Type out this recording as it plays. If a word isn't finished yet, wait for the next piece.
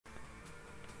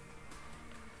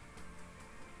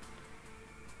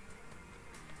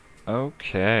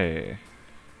Okay,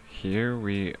 here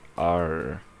we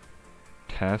are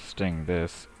testing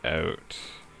this out.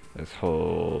 This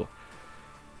whole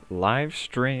live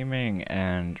streaming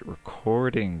and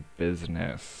recording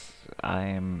business.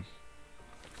 I'm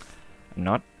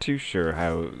not too sure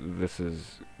how this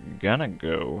is gonna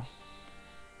go.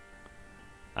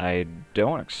 I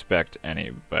don't expect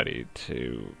anybody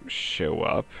to show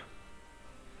up.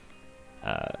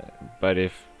 But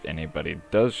if anybody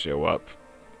does show up,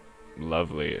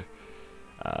 lovely.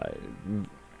 Uh,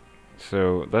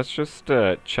 so let's just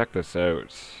check this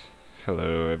out.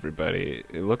 Hello, everybody.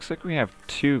 It looks like we have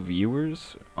 2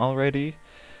 viewers already.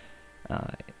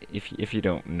 If you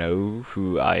don't know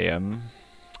who I am,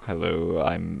 hello,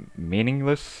 I'm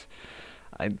Meaningless.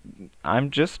 I'm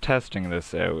just testing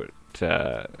this out.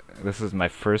 This is my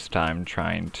first time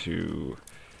trying to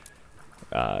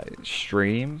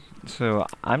stream, so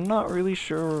I'm not really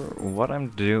sure what I'm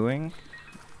doing.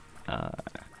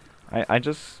 I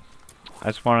just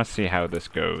want to see how this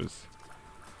goes.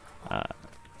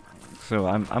 So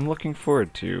I'm looking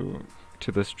forward to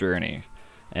this journey,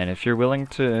 and if you're willing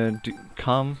to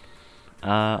come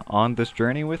on this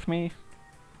journey with me,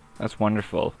 that's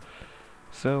wonderful.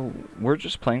 So we're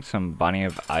just playing some Binding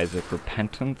of Isaac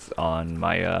Repentance on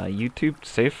my YouTube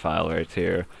save file right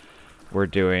here. We're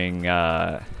doing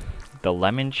the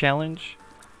Lemon Challenge,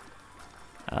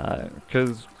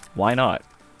 because why not,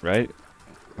 right?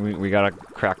 We gotta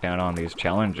crack down on these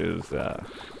challenges,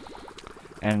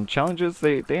 and challenges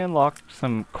they unlock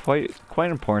some quite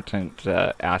important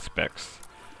aspects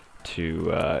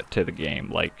to the game,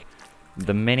 like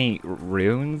the many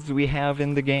runes we have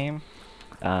in the game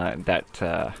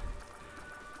that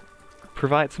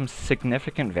provide some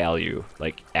significant value,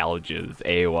 like Alges,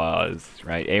 Awas,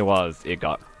 right? Awas, it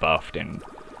got buffed in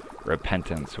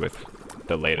Repentance with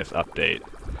the latest update,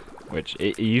 which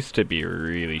it used to be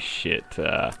really shit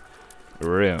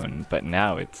rune, but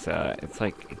now it's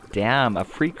like, damn, a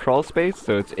free crawl space.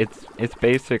 So it's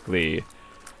basically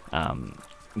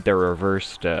the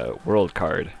reversed world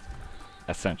card,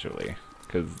 essentially,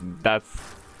 because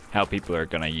that's how people are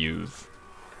gonna use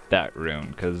that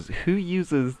rune, because who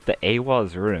uses the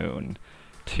Awaz rune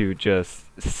to just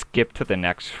skip to the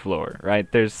next floor, right?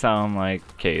 There's some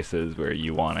like cases where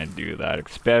you want to do that,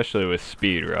 especially with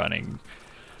speed running,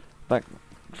 but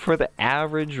for the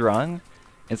average run,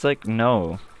 it's like,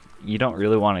 no, you don't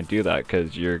really want to do that,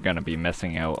 because you're gonna be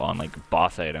missing out on like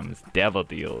boss items, devil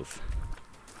deals,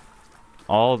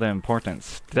 all the important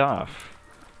stuff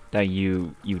that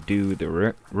you do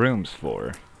the rooms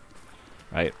for.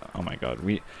 Right? Oh my god,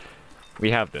 we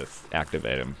have this active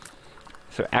item.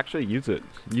 So actually use it.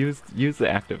 Use the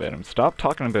active item. Stop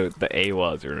talking about the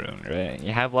Awaz rune, right?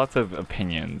 You have lots of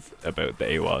opinions about the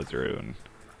Awaz rune.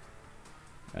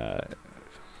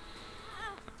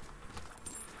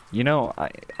 You know,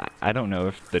 I don't know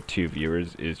if the 2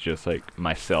 viewers is just like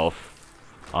myself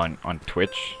on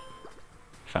Twitch.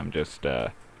 If I'm just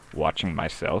watching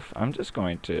myself, I'm just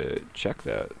going to check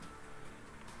that.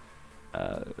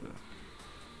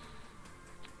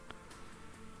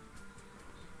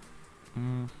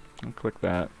 I'll click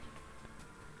that.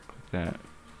 Click that.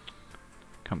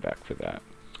 Come back for that.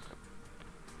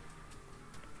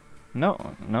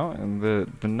 No,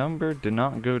 the number did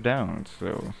not go down,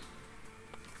 so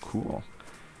cool.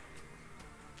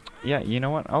 Yeah, you know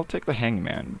what? I'll take the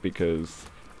Hangman, because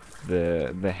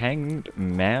the Hanged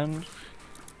Man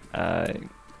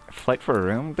flight for a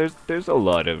room, there's a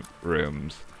lot of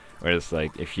rooms where it's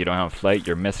like, if you don't have flight,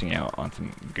 you're missing out on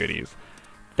some goodies.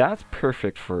 That's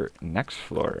perfect for next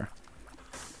floor.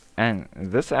 And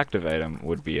this active item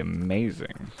would be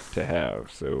amazing to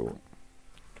have, so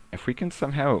if we can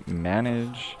somehow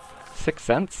manage 6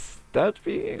 cents, that'd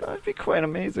be quite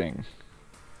amazing.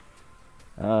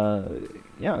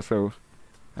 Yeah, so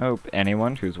I hope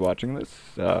anyone who's watching this,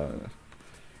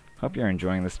 hope you're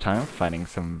enjoying this time, finding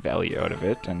some value out of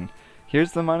it, and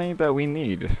here's the money that we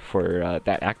need for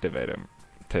that active item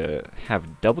to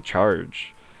have double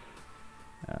charge.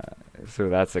 So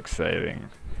that's exciting.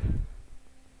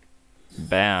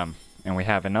 Bam. And we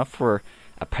have enough for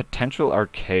a potential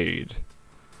arcade,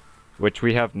 which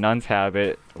we have Nun's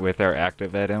Habit with our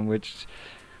active item, which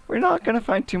we're not going to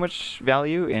find too much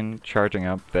value in charging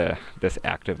up this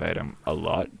active item a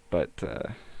lot, but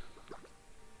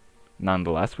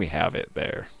nonetheless we have it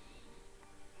there.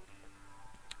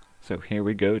 So here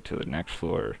we go to the next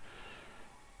floor.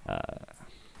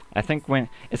 I think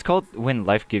it's called When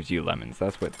Life Gives You Lemons.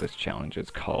 That's what this challenge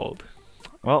is called.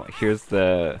 Well, here's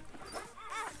the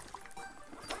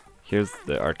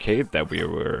arcade that we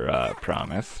were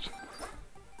promised.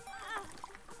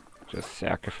 Just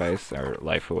sacrifice our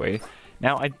life away.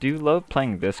 Now, I do love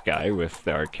playing this guy with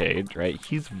the arcade, right?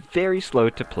 He's very slow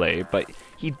to play, but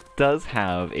he does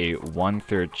have a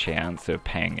 1/3 chance of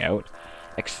paying out.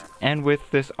 And with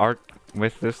this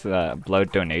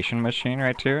blood donation machine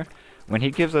right here, when he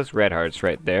gives us red hearts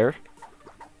right there,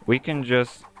 we can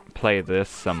just play this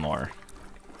some more,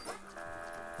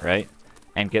 right?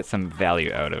 And get some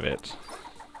value out of it,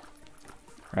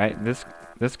 right?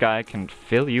 This guy can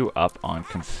fill you up on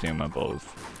consumables.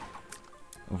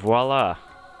 Voila!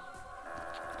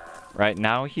 Right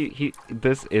now,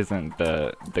 this isn't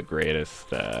the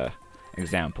greatest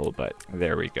example, but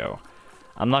there we go.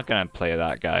 I'm not gonna play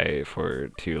that guy for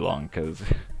too long because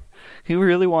he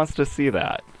really wants to see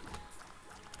that.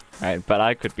 Right, but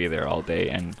I could be there all day,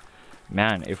 and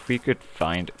man, if we could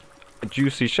find a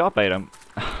juicy shop item,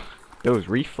 those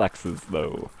reflexes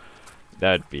though,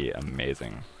 that'd be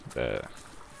amazing.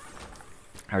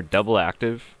 Our double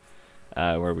active,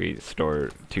 where we store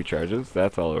 2 charges,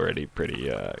 that's already pretty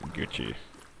Gucci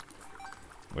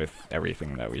with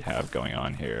everything that we have going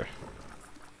on here.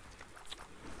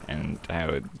 And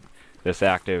this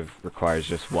active requires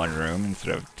just 1 room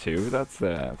instead of 2. That's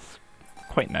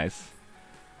quite nice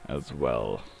as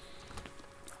well.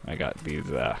 I got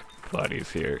these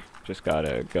Claudies here. Just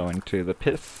gotta go into the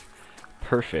piss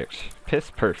perfect.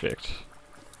 Piss perfect.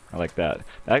 I like that.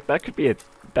 That could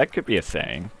be a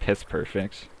saying. Piss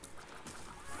perfect.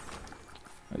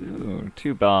 Ooh,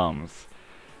 2 bombs.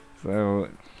 So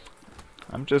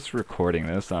I'm just recording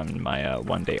this on my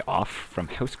 1 day off from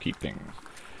housekeeping,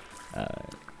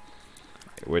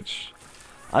 which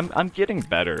I'm getting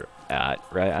better at.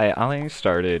 Right, I only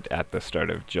started at the start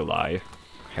of July,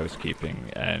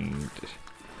 housekeeping, and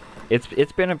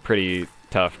it's been a pretty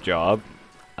tough job,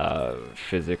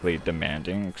 physically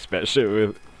demanding,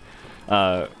 especially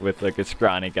with like a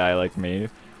scrawny guy like me.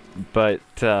 But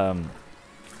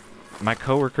my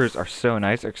coworkers are so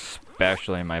nice,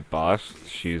 especially my boss.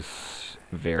 She's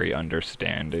very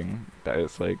understanding. That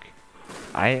is like,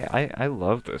 I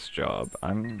love this job.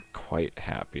 I'm quite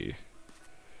happy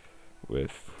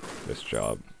with this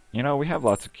job. You know, we have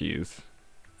lots of keys.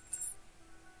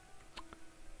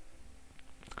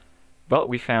 But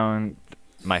we found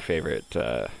my favorite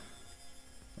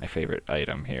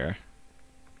item here.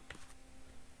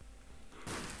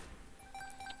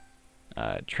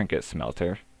 Trinket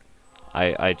smelter.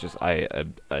 I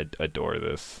adore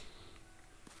this.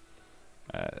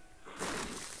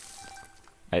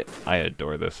 I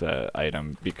adore this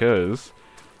item because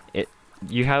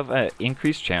you have an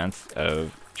increased chance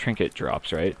of trinket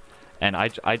drops, right? And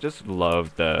I just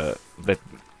love the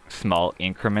small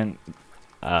increment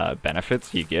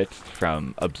benefits you get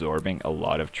from absorbing a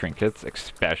lot of trinkets,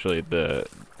 especially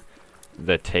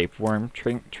the tapeworm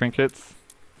trinkets.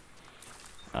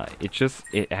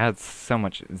 It adds so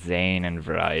much zane and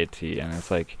variety, and it's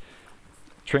like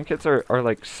trinkets are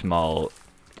like small.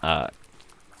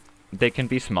 They can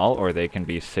be small or they can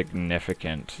be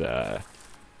significant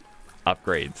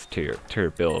upgrades to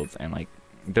your builds, and like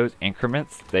those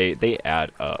increments, they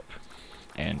add up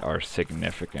and are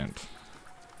significant.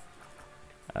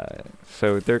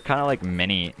 So they're kind of like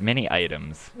mini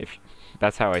items, if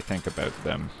that's how I think about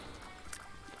them.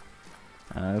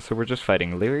 So we're just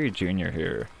fighting Larry Jr.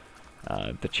 here,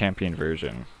 the champion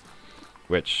version,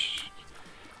 which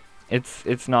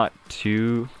it's not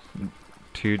too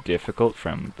difficult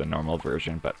from the normal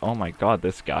version, but oh my god,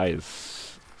 this guy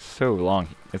is so long.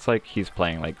 It's like he's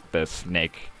playing like the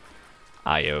Snake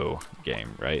IO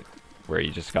game, right? Where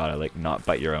you just gotta like not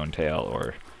bite your own tail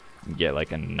or get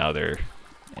like another,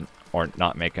 or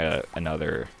not make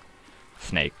another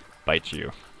snake bite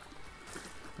you,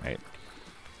 right?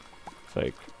 It's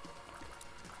like,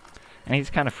 and he's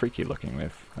kind of freaky looking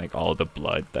with like all the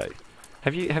blood that.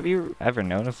 Have you ever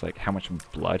noticed like how much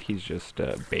blood he's just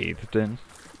bathed in?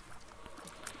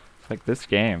 It's like this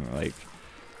game, like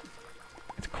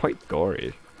it's quite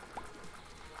gory.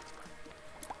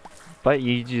 But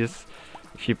you just,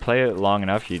 if you play it long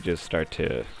enough, you just start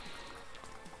to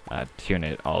tune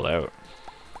it all out.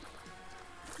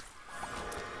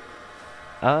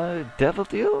 Devil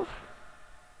Deal?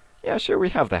 Yeah, sure, we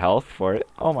have the health for it.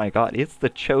 Oh my god, it's the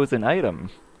chosen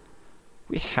item.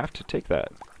 We have to take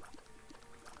that.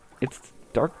 It's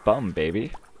Dark Bum,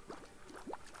 baby.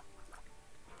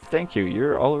 Thank you,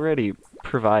 you're already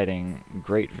providing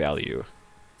great value.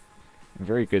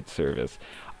 Very good service.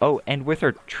 Oh, and with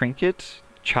our trinket,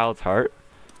 Child's Heart.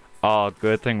 Oh,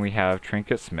 good thing we have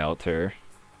Trinket Smelter.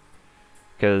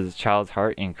 Because Child's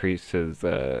Heart increases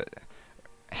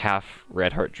half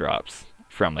red heart drops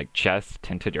from like chest,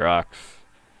 tinted rocks,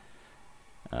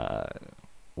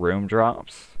 room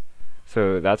drops.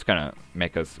 So that's gonna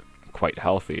make us quite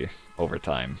healthy. over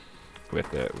time with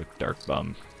Dark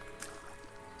Bum.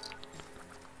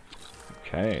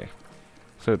 Okay.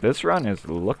 So this run is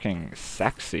looking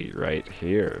sexy right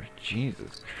here.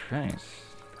 Jesus Christ.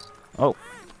 Oh.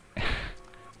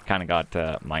 Kinda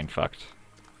got mind fucked.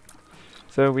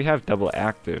 So we have double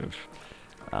active.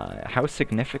 How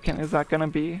significant is that gonna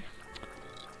be?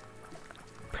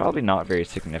 Probably not very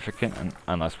significant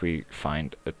unless we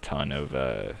find a ton of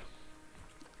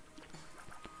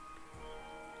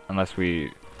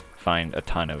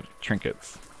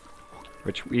trinkets,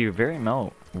 which we very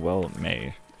well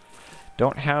may.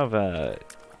 Don't have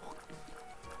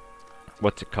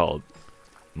what's it called?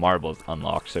 Marbles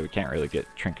unlocked, so we can't really get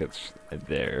trinkets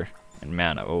there. And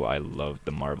mana, oh, I love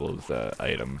the marbles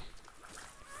item.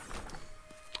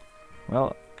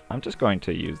 Well, I'm just going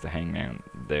to use the hangman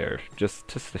there, just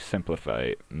to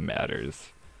simplify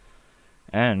matters.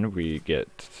 And we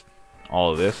get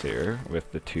all this here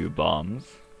with the 2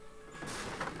 bombs.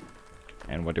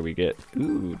 And what do we get?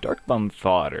 Ooh, Dark Bum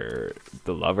fodder.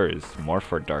 The lovers, more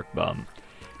for Dark Bum.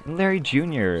 And Larry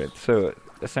Jr., so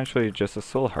essentially just a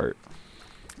soul heart,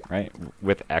 right?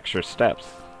 With extra steps.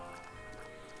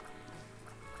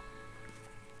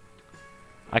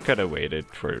 I could have waited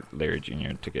for Larry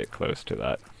Jr. to get close to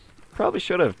that. Probably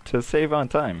should have, to save on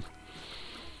time.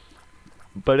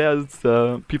 But as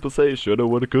people say, shoulda,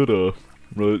 woulda, coulda,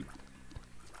 right?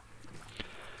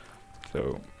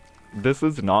 So, this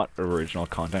is not original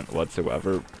content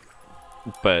whatsoever,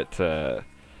 but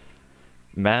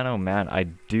man oh man, I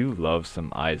do love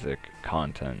some Isaac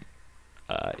content.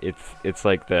 It's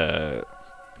like the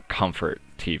comfort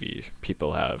TV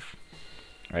people have,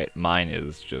 right? Mine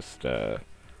is just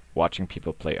watching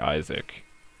people play Isaac.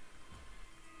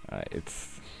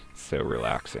 It's so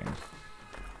relaxing.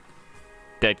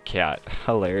 Dead cat,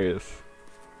 hilarious.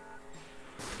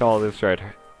 All this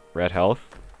red health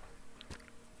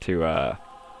to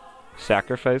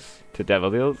sacrifice to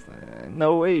Devil Deals.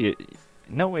 No way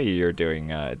you're doing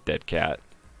dead cat,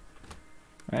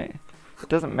 right? It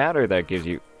doesn't matter that it gives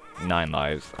you 9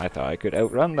 lives. I thought I could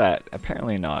outrun that.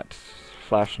 Apparently not.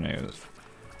 Flash news.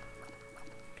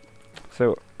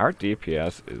 So our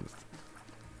DPS is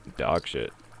dog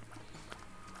shit,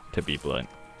 to be blunt.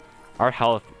 Our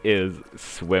health is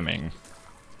swimming.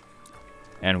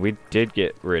 And we did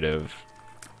get rid of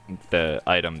the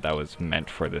item that was meant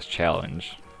for this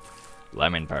challenge,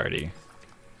 Lemon Party.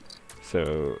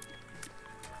 So,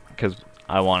 because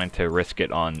I wanted to risk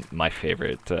it on my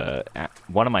favorite,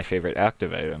 one of my favorite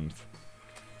active items,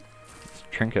 it's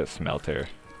Trinket Smelter.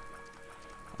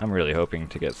 I'm really hoping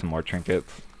to get some more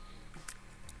trinkets.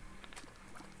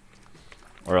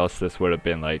 Or else this would have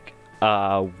been like,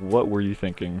 what were you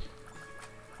thinking?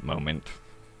 Moment.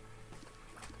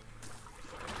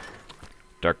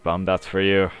 Dark Bum, that's for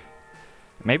you.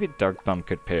 Maybe Dark Bum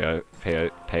could pay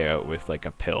out with like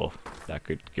a pill that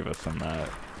could give us some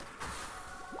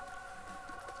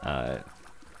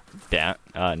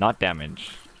not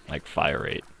damage, like fire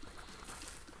rate.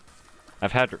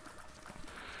 I've had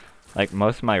like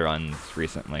most of my runs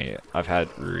recently, I've had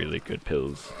really good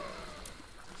pills.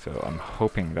 So I'm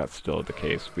hoping that's still the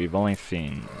case. We've only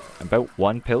seen about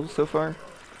 1 pill so far.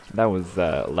 That was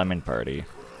Lemon Party.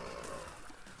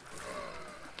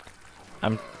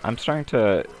 I'm starting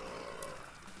to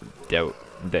doubt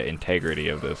the integrity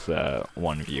of this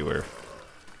one viewer.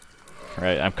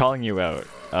 Right, I'm calling you out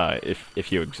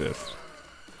if you exist.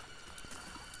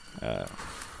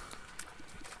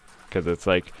 Because it's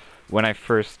like when I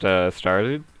first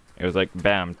started, it was like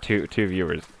bam, two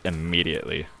viewers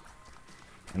immediately,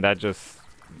 and that just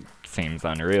seems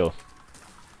unreal.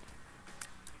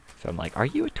 So I'm like, are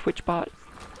you a Twitch bot?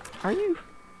 Are you?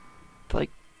 To,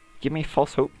 like, give me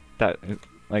false hope that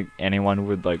like anyone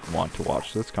would like want to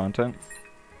watch this content.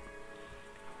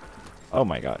 Oh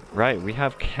my god, right, we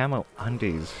have camo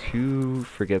undies. Who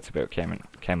forgets about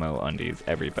camo undies?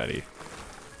 Everybody.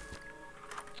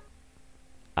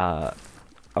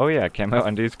 Oh yeah, camo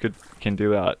undies can do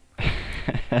that.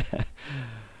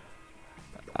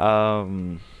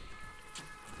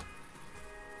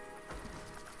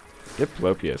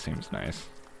 Diplopia seems nice.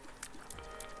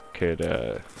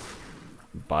 Could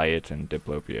buy it in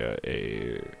Diplopia,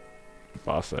 a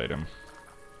boss item.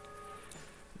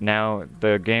 Now,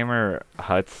 the gamer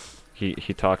Huts, he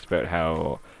talks about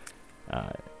how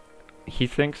he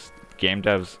thinks game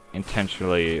devs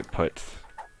intentionally put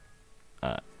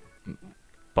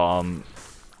bomb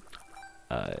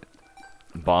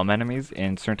enemies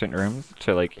in certain rooms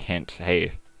to like hint,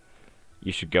 hey,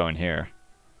 you should go in here.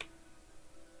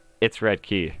 It's Red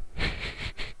Key.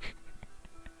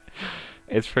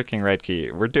 It's freaking Red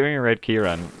Key. We're doing a Red Key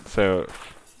run, so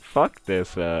fuck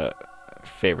this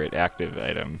favorite active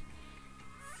item.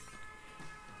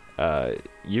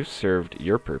 You've served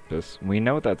your purpose. We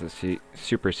know that the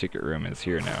super secret room is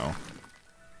here now.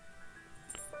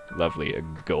 Lovely, a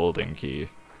golden key.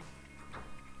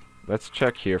 Let's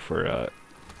check here for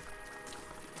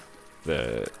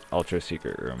the ultra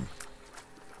secret room.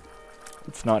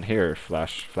 It's not here.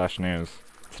 Flash news.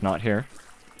 It's not here.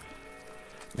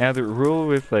 Now the rule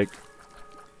with like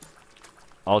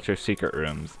ultra secret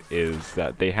rooms is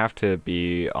that they have to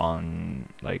be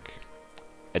on like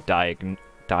a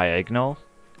diagonal,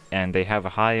 and they have a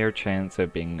higher chance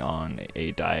of being on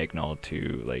a diagonal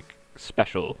to like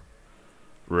special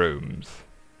rooms.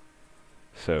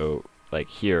 So like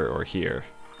here or here.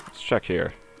 Let's check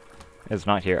here. It's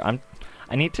not here.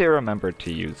 I need to remember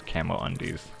to use camo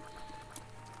undies.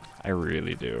 I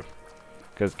really do.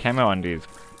 Because camo undies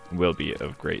will be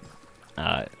of great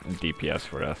DPS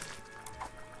for us.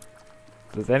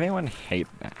 Does anyone hate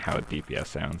how DPS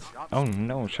sounds? Oh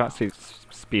no, shot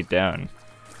speed down.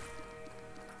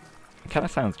 It kind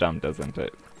of sounds dumb, doesn't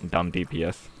it? Dumb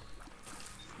DPS.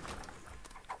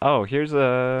 Oh, here's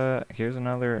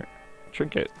another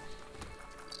trinket.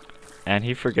 And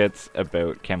he forgets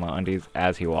about camo undies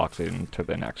as he walks into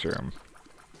the next room.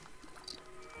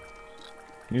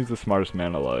 He's the smartest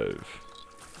man alive.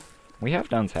 We have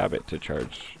Dun's Habit to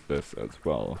charge this as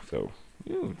well, so...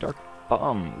 Ooh, Dark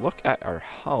Bomb! Look at our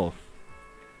health!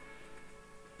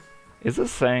 Is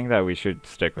this saying that we should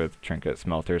stick with Trinket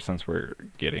Smelter since we're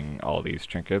getting all these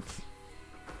trinkets?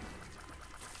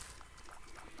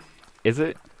 Is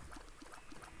it?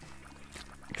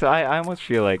 Because I almost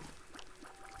feel like...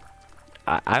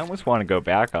 I almost want to go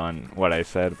back on what I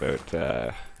said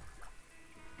about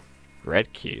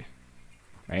Red Key.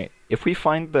 Right? If we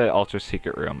find the Ultra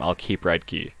Secret Room, I'll keep Red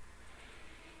Key.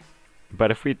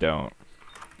 But if we don't,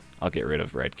 I'll get rid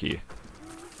of Red Key.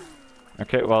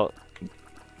 Okay, well,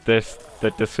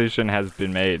 the decision has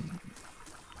been made.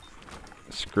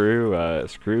 Screw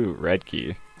Red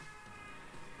Key.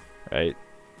 Right?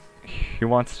 Who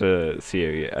wants to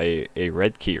see a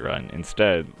Red Key run?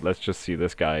 Instead, let's just see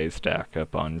this guy stack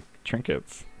up on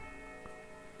trinkets.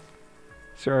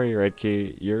 Sorry, Red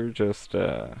Key, you're just,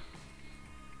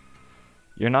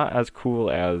 you're not as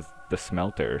cool as the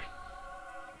Smelter.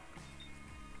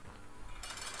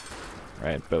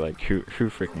 Right, but like, who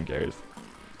freaking cares?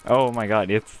 Oh my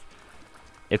god,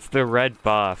 it's the Red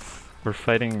Boss. We're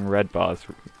fighting Red Boss.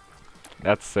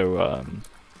 That's so,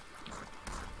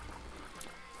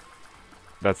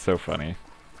 that's so funny.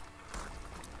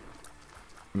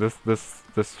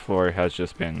 This floor has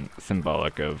just been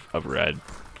symbolic of red,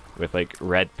 with like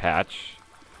red patch.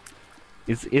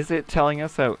 Is it telling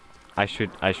us that I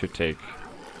should take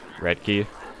Red Key?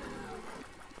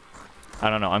 I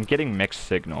don't know. I'm getting mixed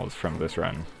signals from this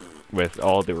run, with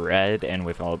all the red and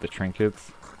with all the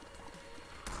trinkets.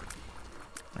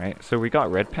 Right. So we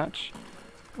got red patch,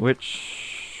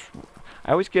 which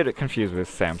I always get it confused with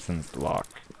Samson's Lock.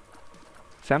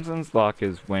 Samson's Lock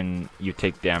is when you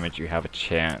take damage, you have a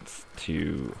chance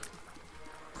to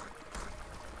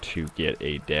get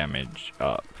a damage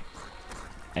up.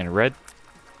 And red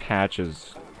patch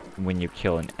is when you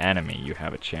kill an enemy, you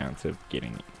have a chance of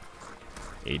getting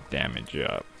a damage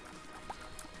up.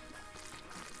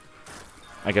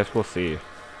 I guess we'll see.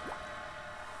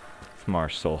 Some more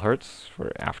soul hearts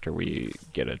for after we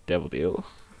get a devil deal.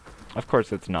 Of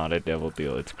course it's not a devil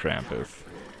deal, it's Krampus.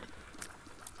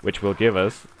 Which will give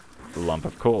us a lump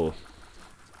of coal.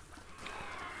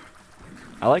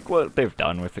 I like what they've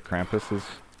done with the Krampuses,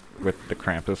 with the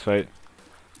Krampus fight.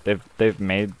 They've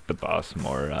made the boss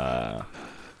more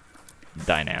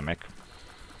dynamic.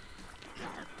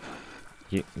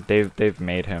 They've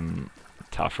made him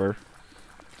tougher,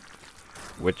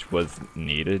 which was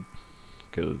needed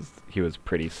because he was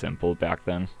pretty simple back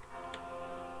then.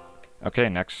 Okay,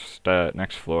 next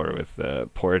floor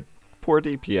with poor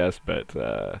DPS,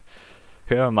 but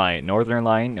who am I? Northern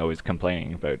Line always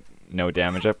complaining about no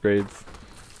damage upgrades.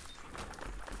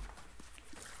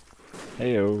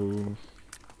 Heyo.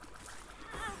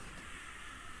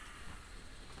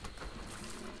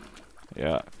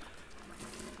 Yeah.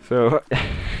 So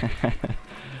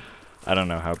I don't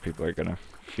know how people are gonna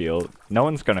feel. No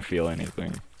one's gonna feel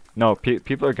anything. No,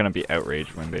 people are gonna be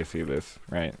outraged when they see this,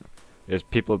 right? There's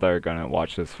people that are gonna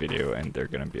watch this video and they're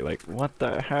gonna be like, "What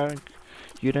the heck?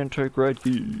 You didn't take Red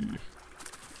Key.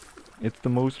 It's the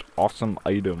most awesome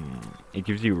item. It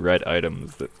gives you red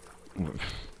items that,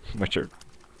 which are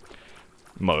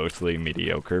mostly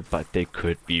mediocre, but they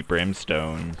could be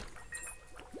Brimstone."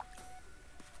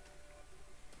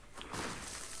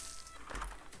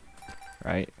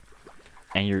 Right?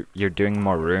 and you're doing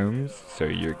more rooms, so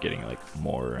you're getting like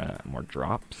more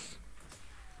drops.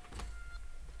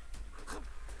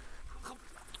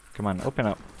 Come on, open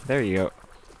up. There you go.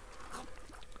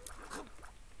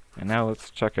 And now let's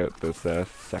check out this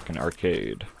second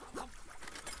arcade.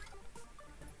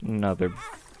 Another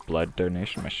blood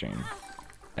donation machine.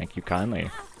 Thank you kindly.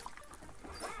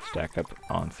 Stack up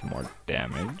on some more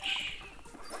damage.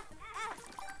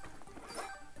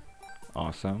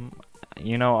 Awesome.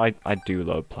 You know, I do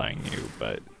love playing you,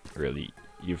 but really,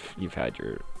 you've had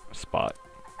your spot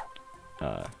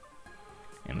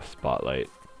in the spotlight.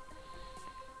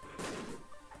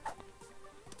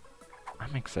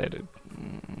 I'm excited.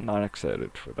 Not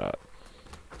excited for that.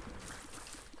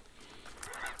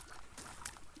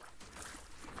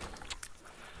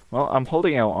 Well, I'm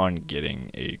holding out on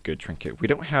getting a good trinket. We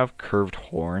don't have curved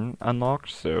horn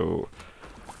unlocked, so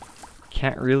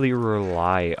can't really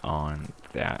rely on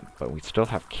that, but we still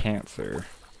have cancer.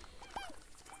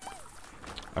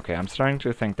 Okay, I'm starting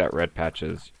to think that red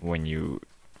patches when you...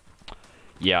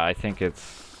 Yeah, I think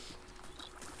it's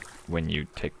when you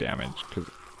take damage, because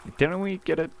didn't we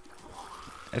get a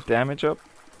damage up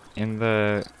in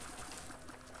the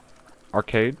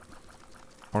arcade?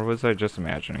 Or was I just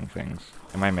imagining things?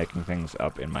 Am I making things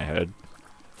up in my head?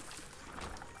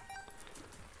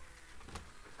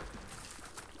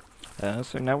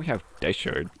 So now we have Dice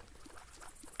Shard.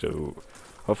 So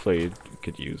hopefully we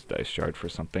could use Dice Shard for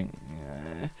something.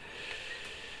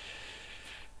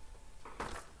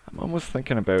 I'm almost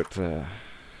thinking about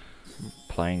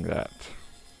playing that.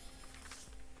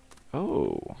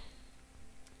 Oh.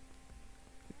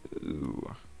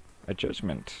 Ooh. A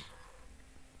judgment.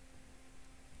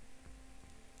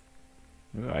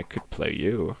 Ooh, I could play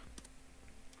you.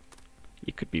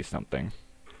 You could be something.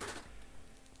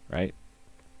 Right?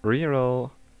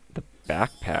 Reroll the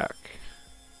backpack.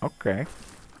 Okay.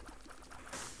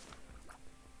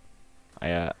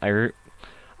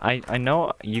 I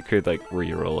know you could like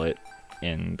reroll it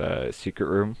in the secret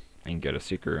room and get a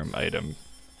secret room item.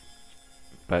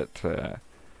 But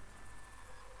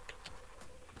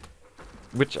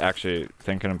which actually,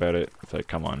 thinking about it, it's like,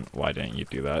 come on, why didn't you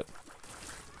do that?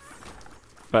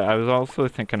 But I was also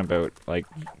thinking about like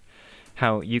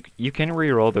how you can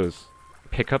re-roll those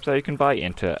pickups that you can buy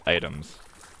into items,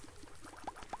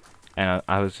 and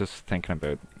I was just thinking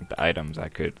about the items I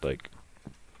could like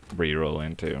re-roll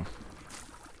into.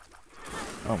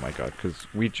 Oh my god, because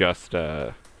we just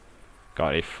got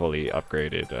a fully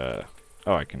upgraded.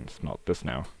 Oh, I can smelt this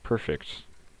now. Perfect.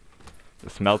 The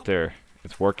smelter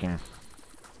is working.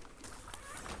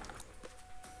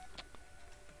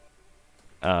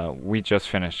 We just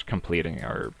finished completing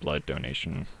our blood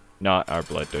donation. Not our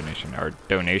blood donation, our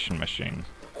donation machine.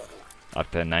 Up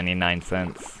to 99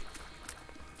 cents.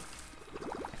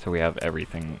 So we have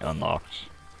everything unlocked.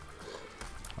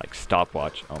 Like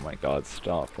stopwatch. Oh my god,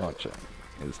 stopwatch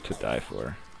is to die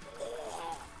for.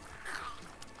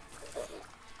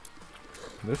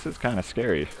 This is kind of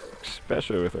scary,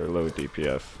 especially with our low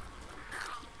DPS.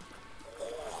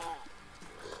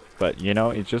 But you know,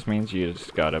 it just means you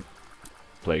just gotta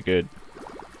play good.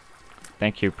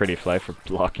 Thank you, Pretty Fly, for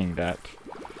blocking that.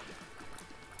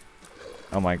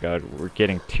 Oh my god, we're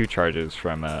getting 2 charges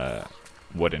from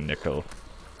wood and nickel.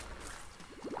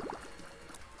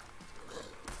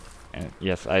 And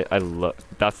yes, I love.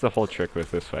 That's the whole trick with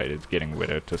this fight, is getting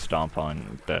Widow to stomp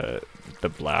on the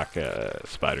black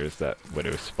spiders that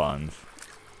Widow spawns.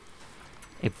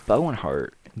 A bone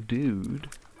heart, dude.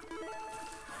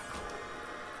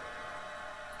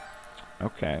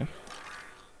 Okay.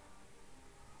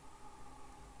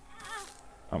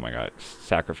 Oh my god,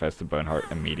 sacrifice the bone heart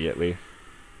immediately.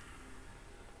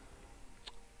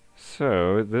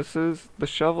 So, this is, the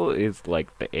shovel is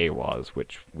like the AWAS,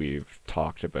 which we've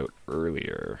talked about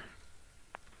earlier.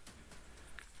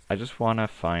 I just want to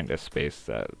find a space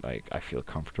that, like, I feel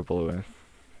comfortable with.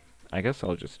 I guess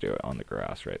I'll just do it on the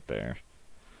grass right there.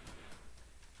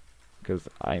 Because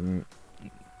I'm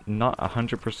not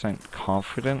 100%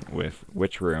 confident with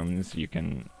which rooms you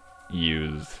can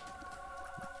use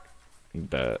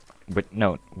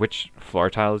which floor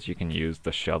tiles you can use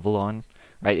the shovel on.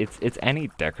 Right, it's any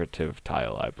decorative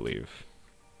tile, I believe.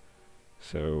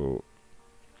 So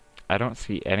I don't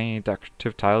see any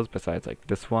decorative tiles besides like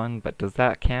this one, but does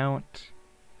that count?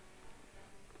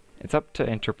 It's up to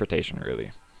interpretation,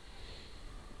 really.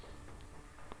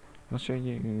 I'll show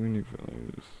you new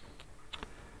values.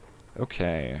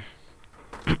 Okay.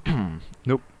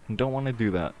 Nope, don't want to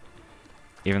do that.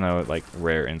 Even though, like,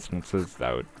 rare instances,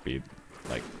 that would be,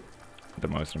 like, the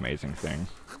most amazing thing.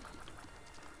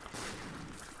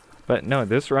 But no,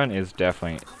 this run is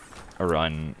definitely a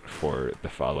run for the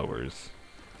followers.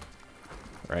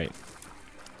 right?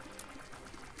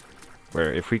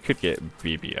 Where if we could get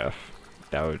BBF,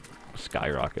 that would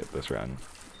skyrocket this run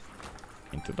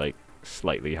into like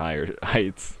slightly higher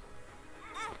heights.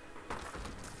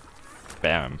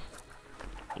 Bam.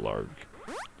 Blarg.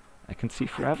 I can see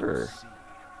forever.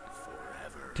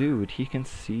 Dude, he can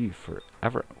see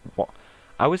forever.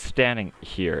 I was standing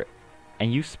here,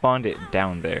 and you spawned it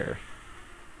down there.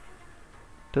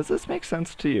 Does this make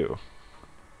sense to you?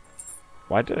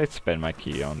 Why did I spend my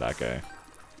key on that guy?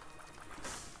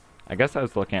 I guess I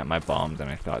was looking at my bombs and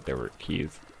I thought there were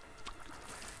keys.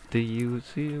 Do you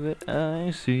see what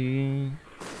I see?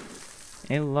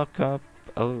 A luck up,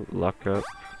 a luck up.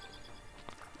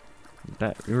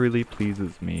 That really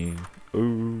pleases me.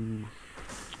 Ooh.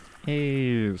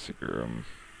 Hey, serum.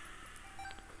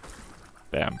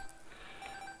 Bam.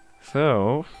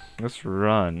 So, let's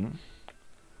run.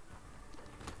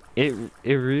 It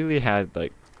really had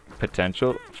like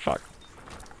potential. Fuck.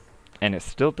 And it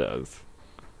still does.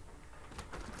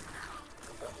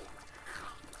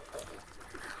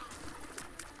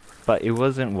 But it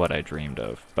wasn't what I dreamed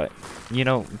of. But, you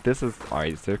know, this is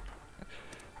Isaac.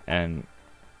 And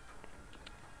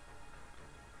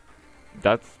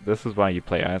this is why you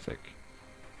play Isaac.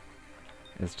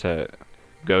 Is to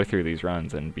go through these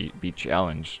runs and be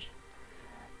challenged.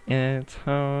 It's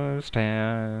host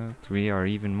hat. We are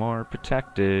even more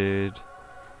protected.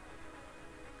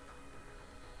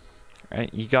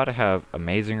 Right? You gotta have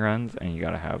amazing runs, and you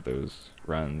gotta have those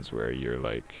runs where you're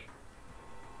like,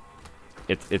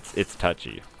 it's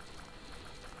touchy,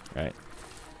 right?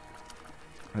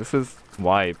 This is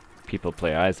why people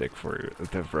play Isaac, for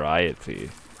the variety.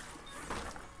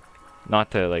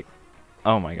 Not to like,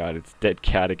 oh my god, it's dead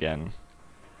cat again.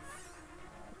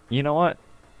 You know what?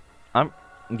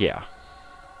 Yeah.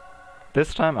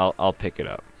 This time I'll pick it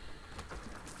up.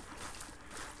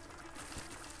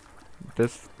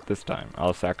 This time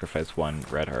I'll sacrifice one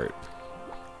red heart.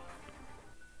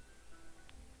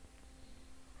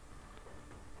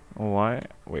 Why?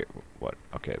 Wait, what?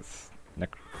 Okay, it's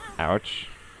ouch.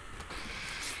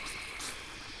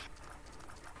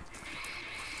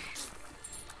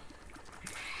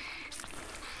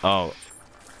 Oh,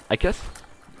 I guess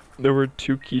there were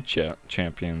two key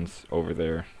champions over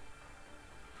there.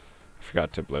 I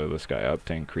forgot to blow this guy up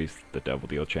to increase the double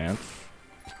deal chance.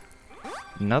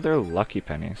 Another lucky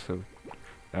penny, so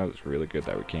that was really good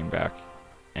that we came back.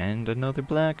 And another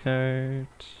black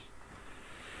heart.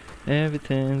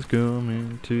 Everything's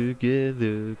coming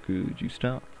together. Could you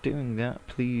stop doing that,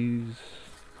 please?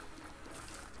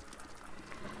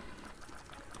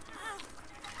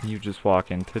 You just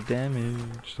walk into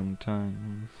damage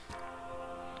sometimes.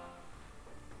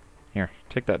 Here,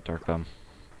 take that Dark Bomb.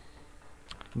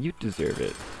 You deserve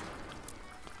it.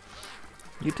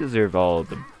 You deserve all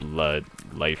the blood,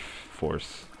 life,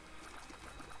 force.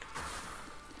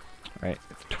 Right,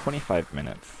 it's 25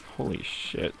 minutes. Holy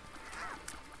shit.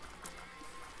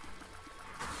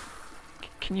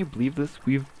 Can you believe this?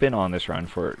 We've been on this run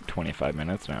for 25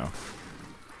 minutes now.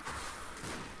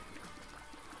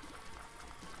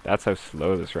 That's how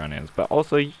slow this run is. But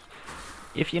also,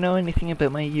 if you know anything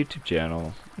about my YouTube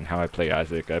channel and how I play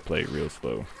Isaac, I play real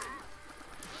slow.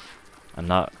 I'm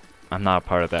not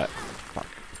part of that. Fuck.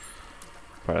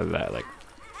 Part of that, like,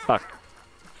 fuck.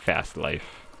 Fast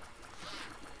life.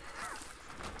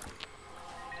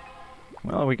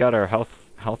 Well, we got our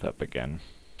health up again.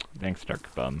 Thanks,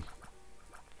 Dark Bum.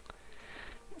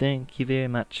 Thank you very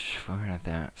much for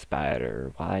that,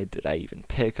 spider. Why did I even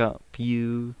pick up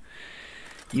you?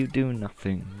 You do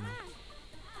nothing.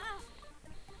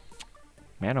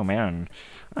 Man, oh man,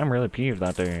 I'm really peeved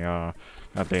that they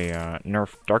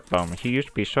nerfed Dark Bum. He used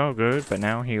to be so good, but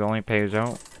now he only pays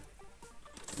out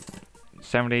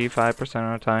 75%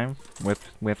 of the time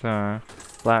with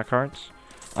black hearts.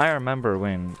 I remember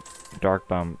when Dark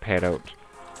Bum paid out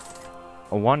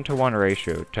a 1-to-1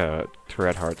 ratio to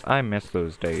red hearts. I miss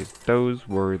those days. Those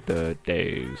were the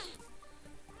days.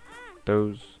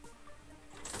 Those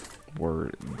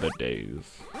were the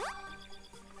days.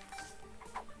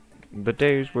 The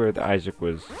days where the Isaac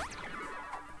was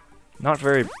not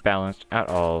very balanced at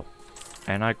all,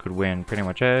 and I could win pretty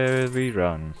much every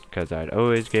run, because I'd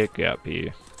always get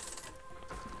guppy.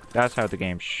 That's how the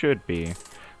game should be,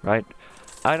 right?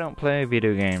 I don't play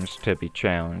video games to be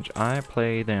challenged. I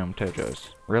play them to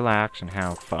just relax and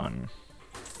have fun.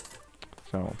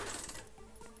 So,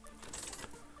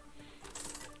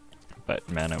 but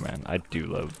man, oh man, I do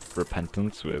love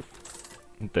Repentance with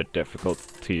the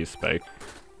difficulty spike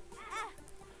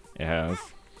it has.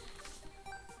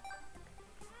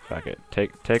 Fuck it,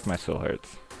 take my soul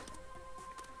hearts.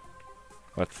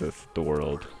 What's this? The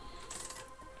world.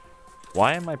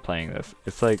 Why am I playing this?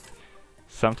 It's like,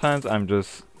 sometimes I'm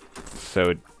just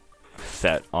so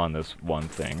set on this one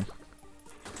thing.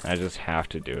 I just have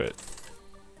to do it.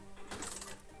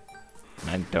 And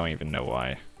I don't even know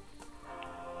why.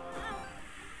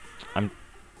 I'm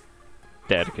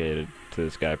dedicated to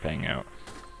this guy paying out.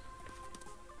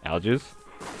 Alges?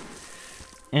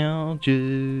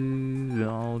 Alges,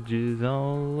 alges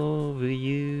all over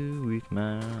you with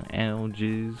my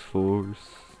alges force.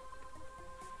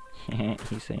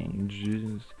 He's saying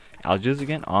jizz. Alges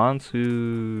again?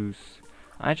 Onsus.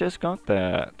 I just got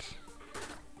that.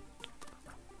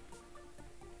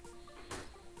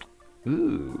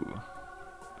 Ooh.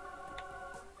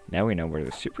 Now we know where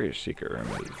the super secret room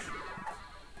is.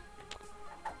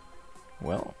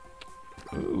 Well.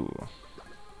 Ooh.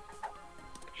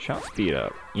 Shot speed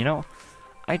up. You know,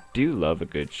 I do love a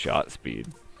good shot speed.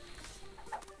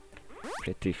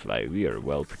 Pretty fly, we are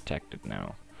well protected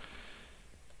now.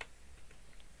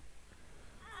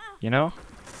 You know?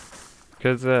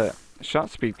 Because shot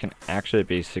speed can actually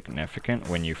be significant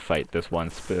when you fight this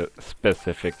one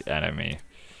specific enemy.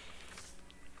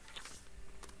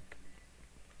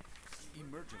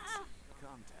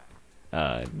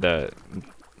 The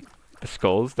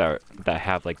skulls that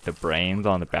have like the brains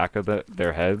on the back of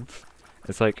their heads.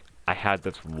 It's like I had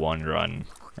this one run,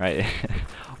 right?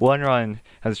 One run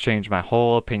has changed my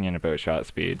whole opinion about shot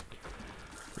speed.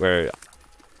 Where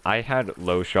I had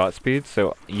low shot speed,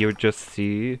 so you would just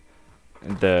see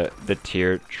the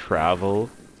tier travel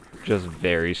just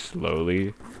very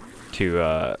slowly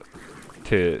to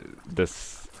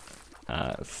this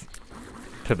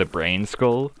to the brain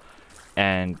skull,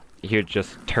 and he would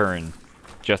just turn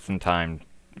just in time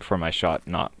for my shot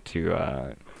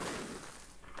to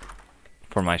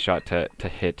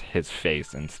hit his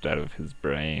face instead of his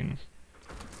brain.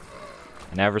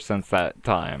 And ever since that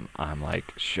time, I'm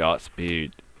like, shot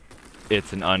speed,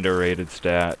 it's an underrated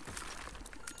stat.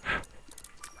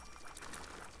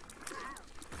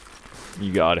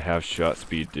 You gotta have shot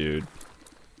speed, dude.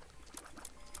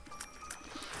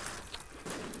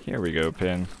 Here we go,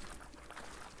 Pin.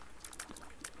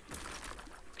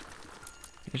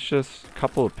 It's just a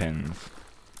couple of pins.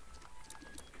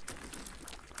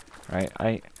 Right?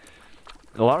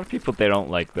 A lot of people, they don't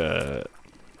like the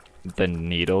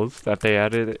needles that they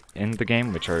added in the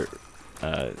game, which are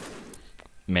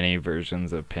mini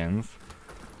versions of pins.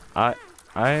 I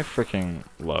freaking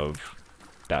love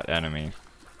that enemy.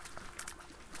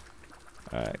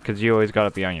 'Cause you always gotta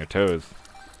be on your toes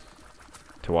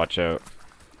to watch out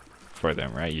for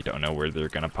them, right? You don't know where they're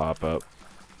gonna pop up.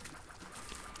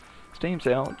 Steam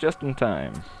sale just in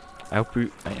time. I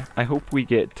hope we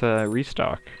get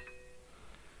restock.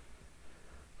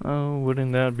 Oh,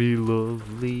 wouldn't that be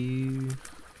lovely?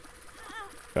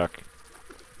 Fuck.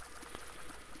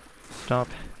 Stop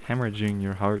hemorrhaging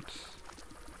your hearts.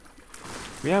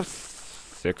 We have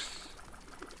 6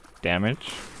 damage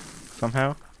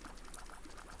somehow.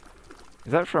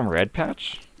 Is that from Red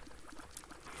Patch?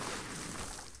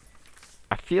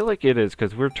 I feel like it is,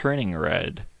 because we're turning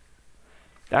red.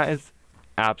 That is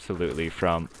absolutely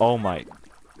from... Oh my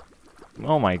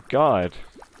god.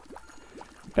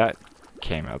 That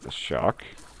came as a shock.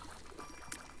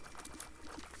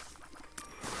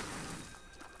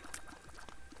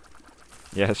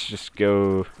 Yes, just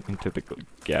go into the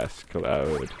gas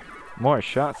cloud. More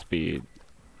shot speed.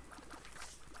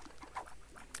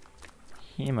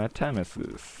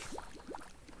 Hematemesis.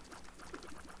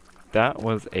 That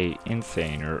was a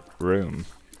insane room.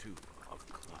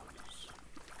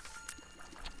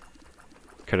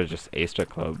 Could have just aced a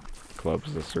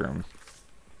clubs this room.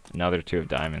 Another 2 of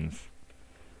diamonds.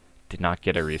 Did not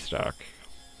get a restock.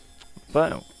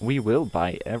 But we will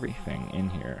buy everything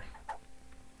in here.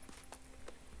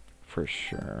 For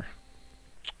sure.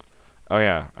 Oh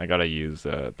yeah, I gotta use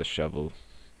the shovel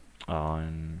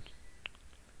on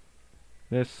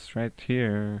this right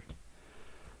here.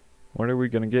 What are we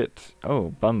gonna get?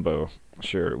 Oh, Bumbo.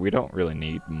 Sure, we don't really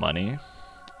need money.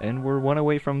 And we're 1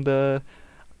 away from the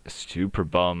Super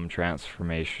Bum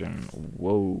transformation.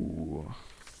 Whoa.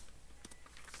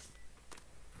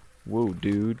 Whoa,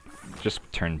 dude. Just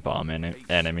turn bomb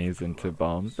enemies into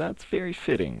bombs. That's very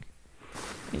fitting.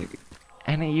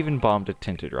 And he even bombed a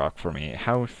tinted rock for me.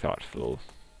 How thoughtful.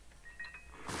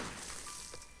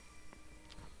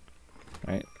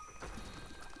 Right.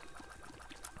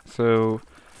 So,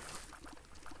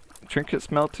 Trinket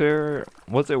Smelter,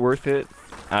 was it worth it?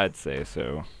 I'd say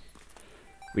so.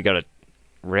 We got a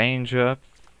range up,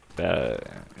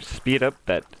 speed up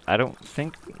that I don't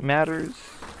think matters.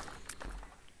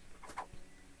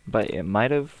 But it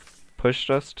might have pushed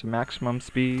us to maximum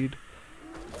speed.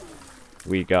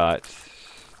 We got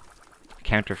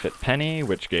counterfeit penny,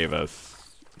 which gave us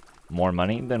more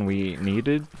money than we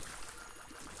needed.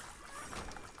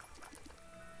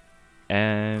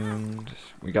 And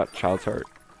we got Child's Heart,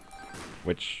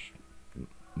 which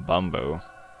Bumbo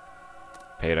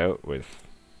paid out with,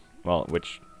 well,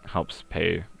 which helps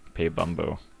pay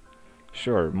Bumbo.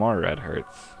 Sure, more red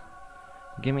hearts.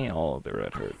 Give me all of the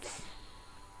red hearts.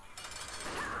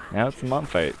 Now it's the mom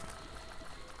fight,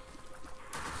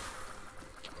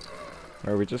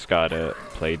 where we just gotta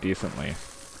play decently.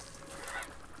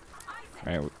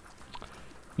 Right.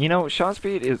 You know, shot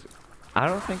speed is, I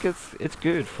don't think it's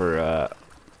good for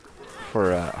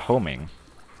homing.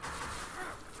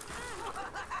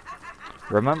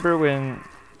 Remember when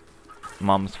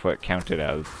Mom's Foot counted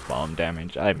as bomb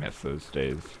damage? I miss those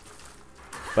days.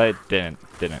 But it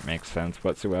didn't make sense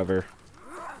whatsoever.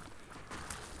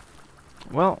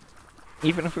 Well,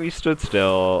 even if we stood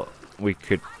still, we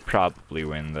could probably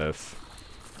win this.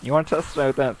 You want to test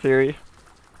out that theory?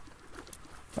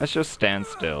 Let's just stand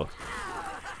still.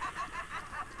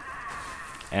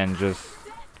 And just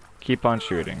keep on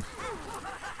shooting.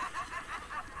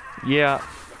 Yeah,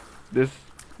 this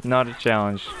is not a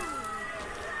challenge.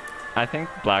 I think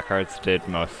Blackhearts did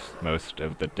most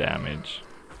of the damage.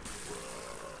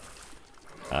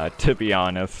 To be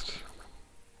honest.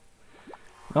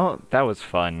 Oh, that was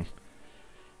fun.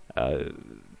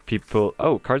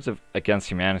 Cards of Against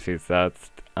Humanities,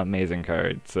 that's amazing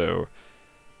card. So,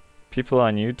 people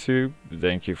on YouTube,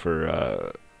 thank you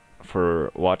for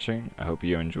watching. I hope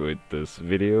you enjoyed this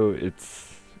video.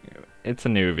 It's a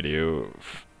new video.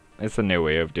 It's a new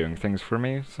way of doing things for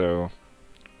me, so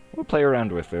we'll play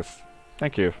around with this.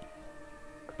 Thank you.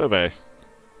 Bye-bye.